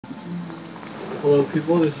Hello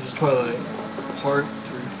people, this is Twilight, part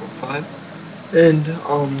 345, and,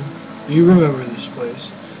 you remember this place.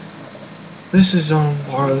 This is on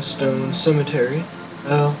Barlowstone Cemetery.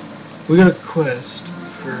 We got a quest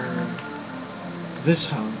for this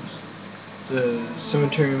house, the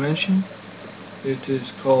cemetery mansion. It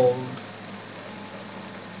is called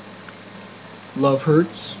Love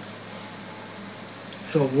Hurts.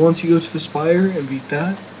 So once you go to the spire and beat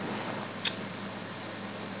that,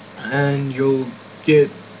 and you'll get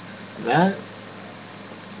that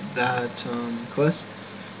quest.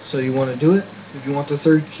 So you want to do it. If you want the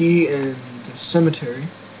third key in the cemetery,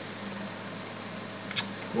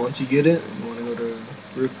 once you get it, you want to go to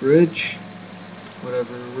Rook Ridge,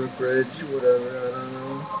 whatever, I don't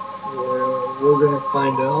know. We're gonna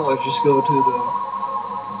find out. I'll just go to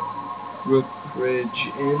the Rook Ridge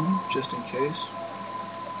Inn, just in case.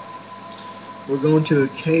 We're going to a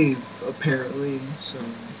cave, apparently, so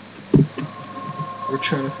we're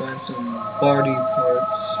trying to find some body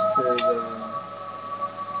parts for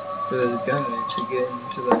the guy to get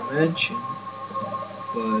into the mansion,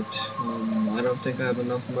 but I don't think I have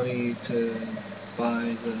enough money to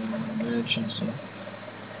buy the mansion, so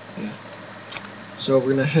yeah. So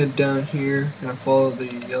we're gonna head down here, gonna follow the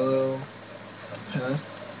yellow path.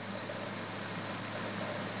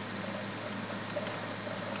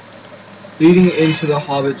 Leading into the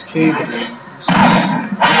Hobbit's cave.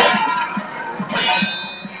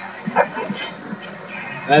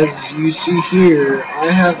 As you see here, I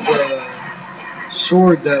have the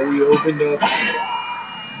sword that we opened up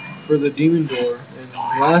for the demon door in the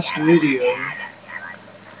last video,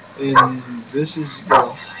 and this is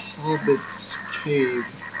the Hobbit's cave.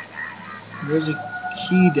 There's a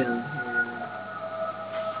key down here.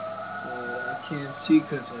 I can't see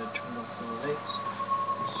because I turned off the lights,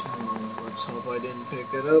 so let's hope I didn't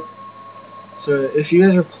pick it up. So if you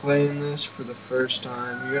guys are playing this for the first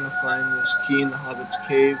time, you're gonna find this key in the Hobbit's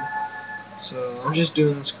cave. So I'm just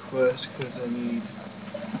doing this quest because I need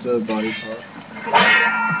the body part.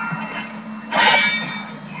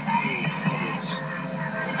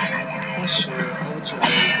 I swear, Hobbits are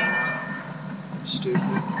really dumb.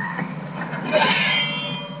 Stupid.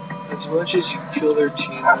 As much as you kill their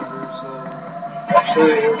team members, they'll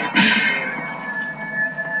try everything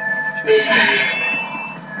to kill you.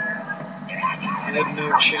 I had no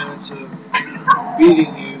chance of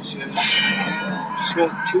beating you, so just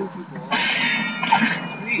got 2 people off.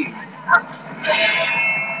 3.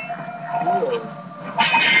 4.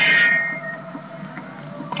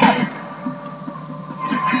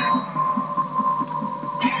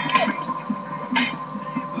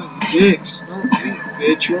 Oh, you dicks. No, you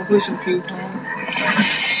bitch. You wanna play some ping pong?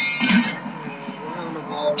 We're on the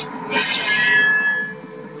ball room.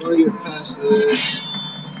 I wanna get past this.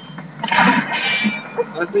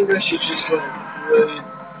 I think I should just, like, really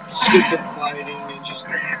skip the fighting and just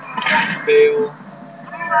bail.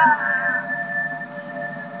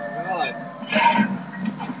 Oh my god.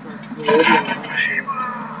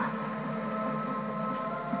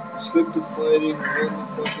 Skip the fighting, run the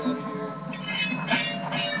fuck out of here.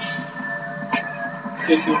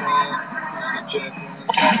 Kick him off. This is Jacqueline.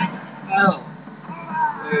 Hell!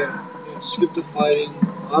 Yeah, skip the fighting.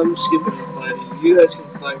 I'm skipping the fighting. You guys can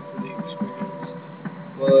fight for the experience.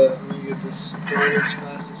 But I'm gonna get this done as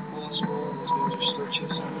fast as possible. These guys are still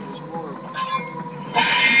chasing me. There's more of them. If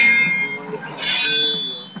you wanna get past here, you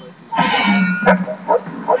wanna fight these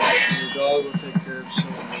guys. Your dog will take care of some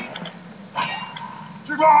of them.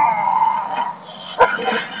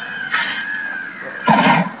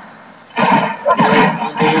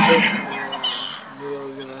 Knew that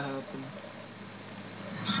was gonna happen.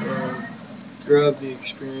 So grab the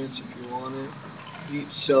experience if you want it. Eat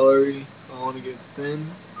celery if I want to get thin.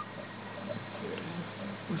 Okay.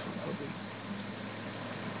 Where's my puppy?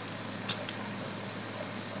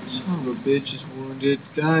 Son of a bitch is wounded.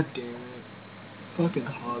 God damn it. Fucking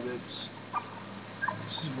hobbits.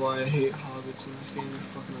 This is why I hate hobbits in this game. They're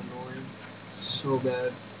fucking annoying. So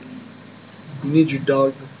bad. You need your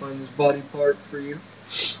dog to find this body part for you.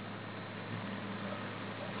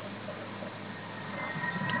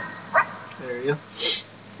 There you go.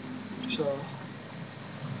 So,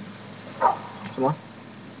 come on.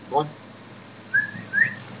 Come on.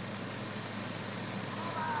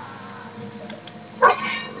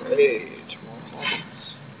 Alright, more hobbits.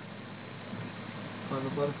 Find the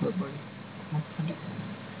body part, buddy. Come on, find it.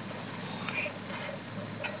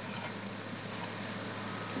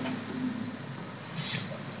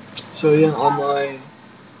 So yeah, on my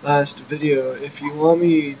last video, if you want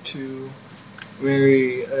me to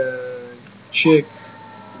marry a chick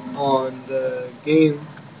on the game,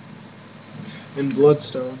 in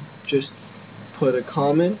Bloodstone, just put a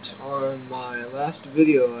comment on my last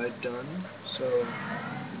video I'd done, so,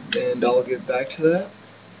 and I'll get back to that.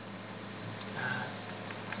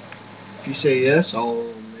 If you say yes,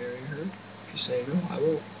 I'll marry her. If you say no, I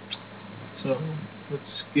won't. So,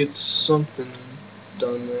 let's get something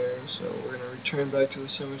done there. So, we're gonna return back to the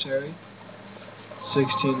cemetery.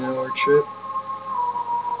 16-hour trip.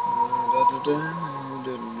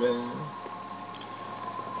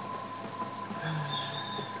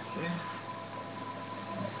 Okay.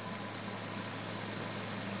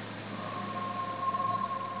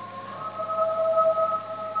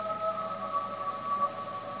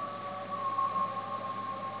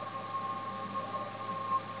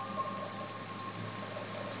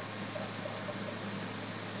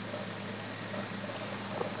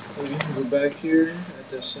 We can go back here at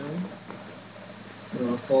the sun.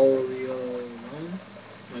 I'll follow the yellow line,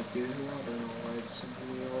 like usual. I don't know why it's sending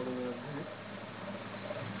me all the way over here.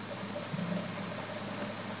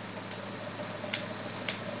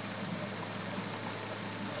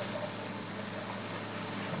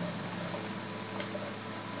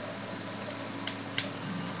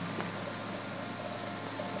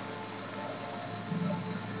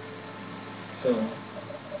 So,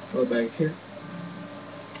 go back here.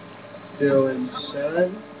 Go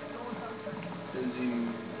inside. Because he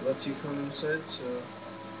lets you come inside, so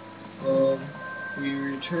we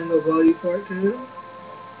return the body part to him.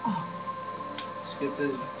 Let's get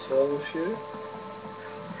this bullshit.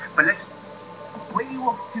 But let's. Where are you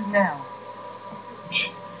off to now?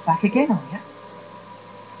 Back again, are you?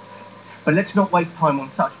 But let's not waste time on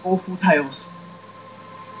such awful tales.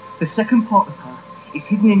 The second part of her is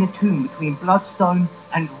hidden in a tomb between Bloodstone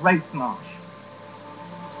and Wraithmarsh.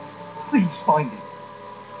 Please find it.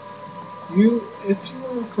 If you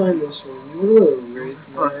want to find this one, you go to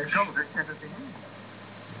Wraithmarsh. That's ever been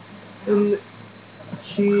in. And the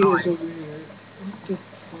key is over here. What the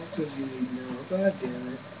fuck does he need now? God damn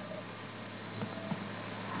it.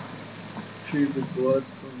 Tears of blood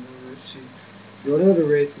from the mercy. You want to go to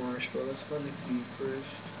Wraithmarsh, but let's find the key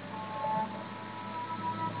first.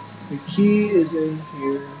 The key is in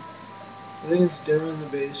here. I think it's down in the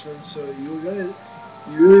basement, so you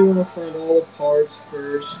really want to find all the parts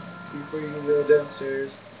first before you can go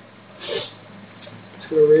downstairs. Let's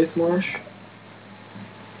go to Wraithmarsh.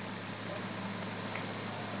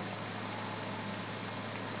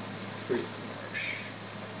 Wraithmarsh.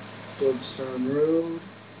 Bloodstone Road.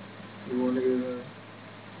 You want to go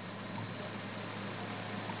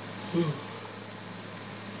to...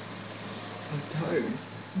 I'm tired.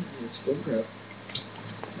 Let's go grab.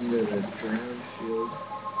 I'm going to Drowned Field.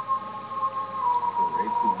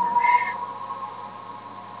 Wraithmarsh.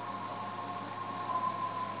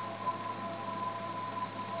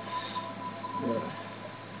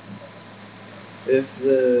 If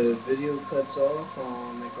the video cuts off,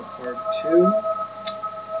 I'll make a part 2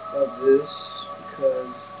 of this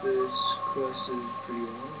because this quest is pretty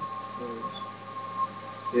long. Because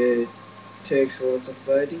it takes lots of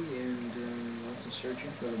fighting and lots of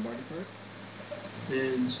searching for the body part.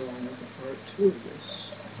 And so I'll make a part 2 of this.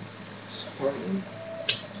 This is part 1.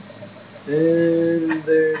 And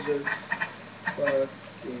there's a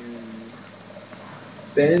fucking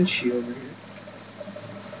banshee over here.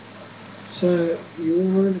 So you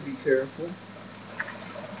want to be careful.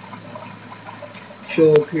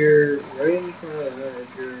 She'll appear right in front of that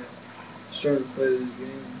if you're starting to play this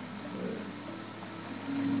game.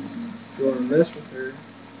 If you want to mess with her,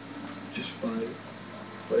 just fight.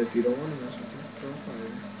 But if you don't want to mess with her, don't fight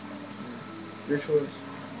her. Your choice.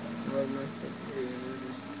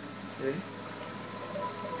 Ready?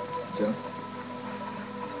 So.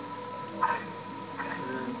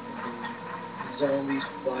 Zombies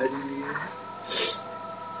fighting you.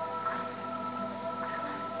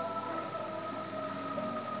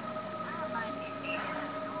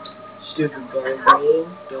 Stupid gargoyle,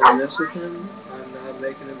 don't mess with him. I'm not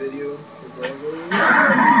making a video for gargoyle.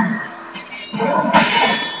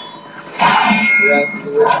 Wrath of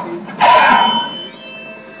the Witch King.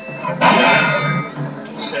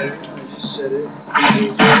 I just said it. I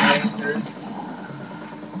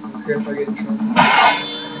don't care if I get in trouble.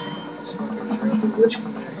 It's fucking Wrath of the Witch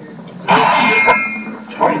King right here.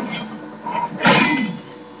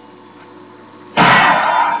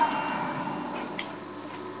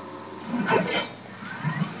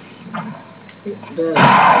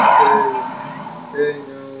 Okay,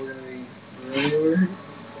 now we're gonna be running over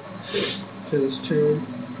to this tomb.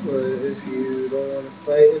 But if you don't want to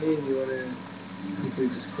fight any and you want to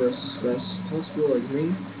complete this quest as fast as possible, like me,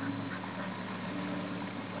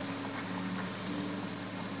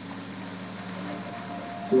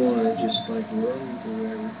 You wanna just like run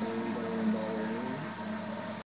through everything.